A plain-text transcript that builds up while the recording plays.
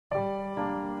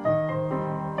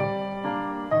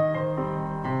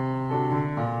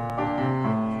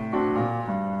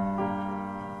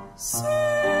My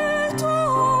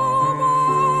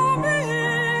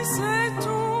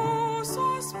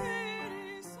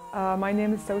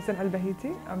name is Sawsan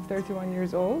Al-Bahiti. I'm 31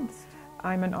 years old.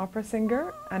 I'm an opera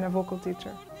singer and a vocal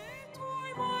teacher.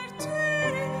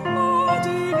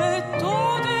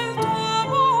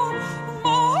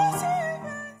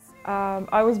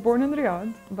 I was born in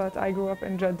Riyadh, but I grew up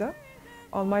in Jeddah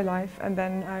all my life, and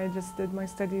then I just did my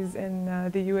studies in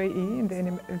the UAE,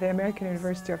 in the American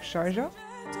University of Sharjah.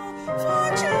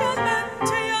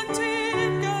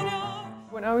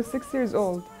 When I was 6 years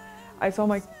old, I saw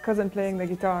my cousin playing the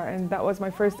guitar, and that was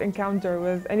my first encounter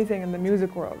with anything in the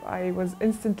music world. I was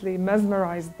instantly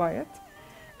mesmerized by it,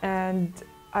 and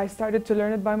I started to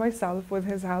learn it by myself with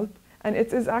his help. And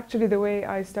it is actually the way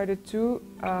I started to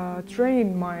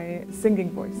train my singing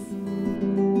voice.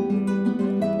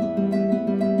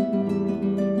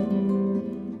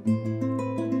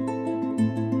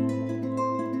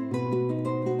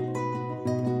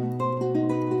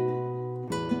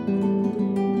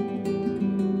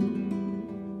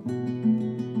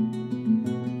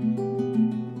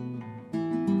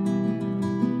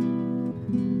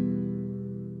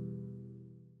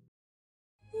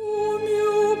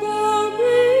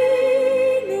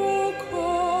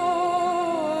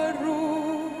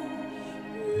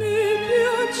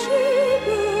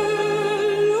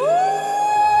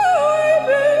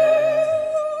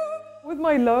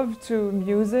 My love to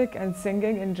music and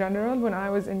singing in general, when I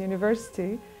was in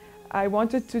university, I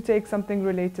wanted to take something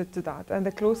related to that, and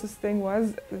the closest thing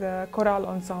was the choral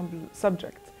ensemble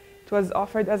subject. It was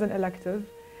offered as an elective,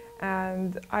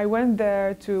 and I went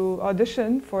there to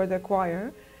audition for the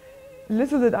choir.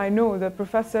 Little did I know, the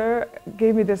professor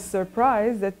gave me this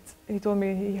surprise that he told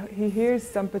me he hears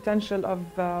some potential of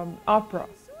opera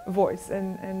voice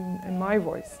in my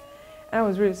voice. And I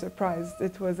was really surprised.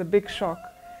 It was a big shock.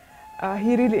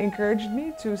 He really encouraged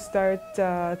me to start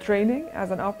training as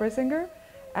an opera singer,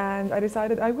 and I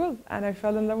decided I will, and I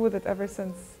fell in love with it ever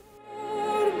since.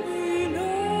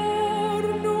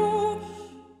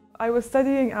 I was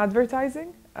studying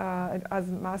advertising as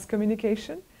mass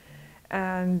communication,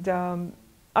 and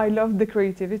I loved the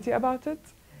creativity about it,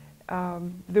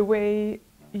 the way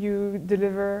you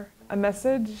deliver a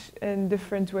message in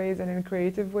different ways and in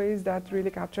creative ways. That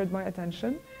really captured my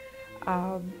attention.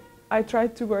 I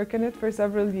tried to work in it for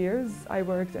several years. I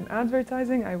worked in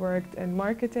advertising, I worked in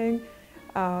marketing,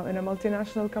 in a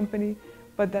multinational company,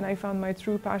 but then I found my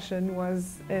true passion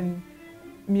was in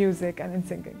music and in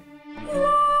singing.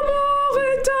 L'amour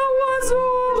est un oiseau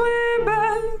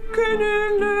rebelle que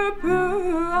nul ne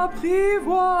peut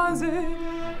apprivoiser,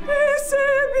 et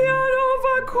c'est bien en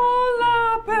vain qu'on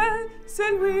l'appelle,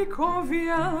 c'est lui qu'on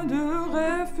vient de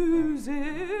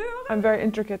refuser. I'm very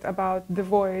intricate about the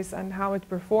voice and how it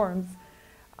performs.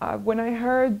 When I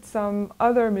heard some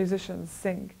other musicians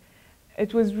sing,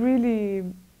 it was really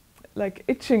like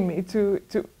itching me to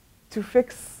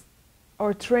fix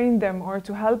or train them or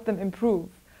to help them improve.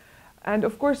 And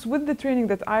of course, with the training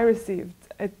that I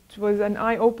received, it was an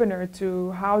eye-opener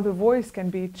to how the voice can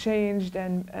be changed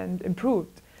and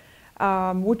improved,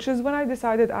 which is when I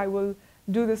decided I will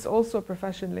do this also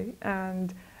professionally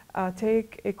and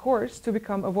take a course to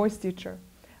become a voice teacher.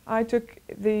 I took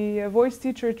the voice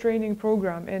teacher training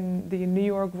program in the New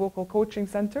York Vocal Coaching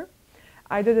Center.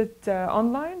 I did it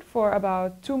online for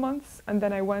about 2 months, and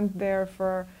then I went there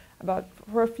for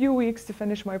a few weeks to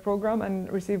finish my program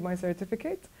and receive my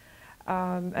certificate.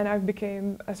 And I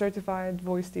became a certified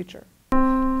voice teacher.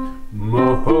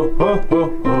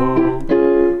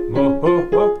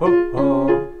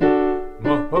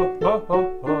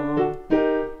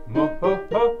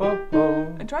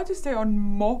 I try to stay on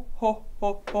mo, ho,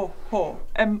 ho, ho, ho,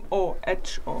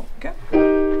 M-O-H-O, okay?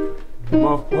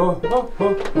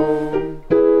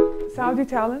 Saudi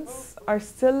talents are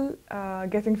still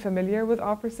getting familiar with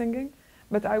opera singing,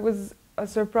 but I was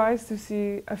surprised to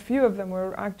see a few of them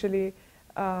were actually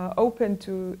open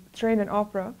to train in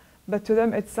opera, but to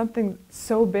them it's something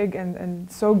so big and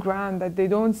so grand that they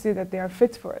don't see that they are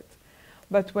fit for it.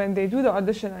 But when they do the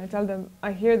audition, I tell them,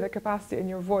 I hear the capacity in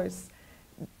your voice,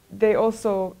 they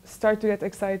also start to get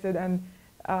excited and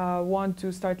want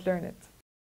to start learn it.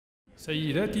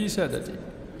 سيداتي سادتي،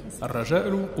 الرجاء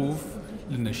الوقوف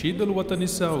للنشيد الوطني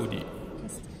السعودي.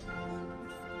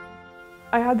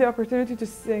 I had the opportunity to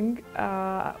sing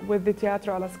with the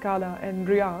Teatro alla Scala in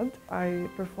Riyadh. I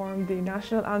performed the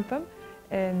national anthem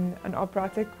in an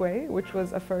operatic way, which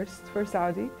was a first for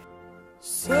Saudi.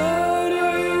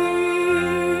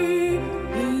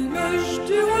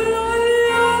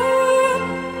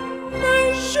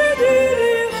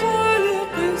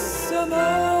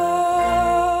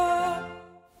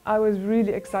 I was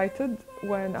really excited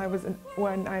when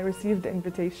I received the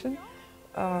invitation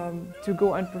to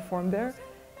go and perform there,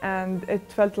 and it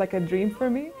felt like a dream for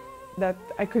me that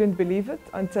I couldn't believe it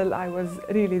until I was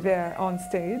really there on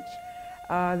stage.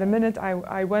 The minute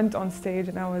I went on stage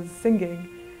and I was singing,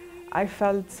 I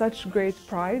felt such great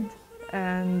pride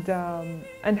and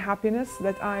happiness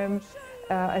that I am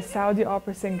a Saudi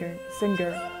opera singer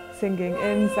singing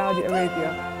in Saudi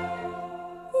Arabia.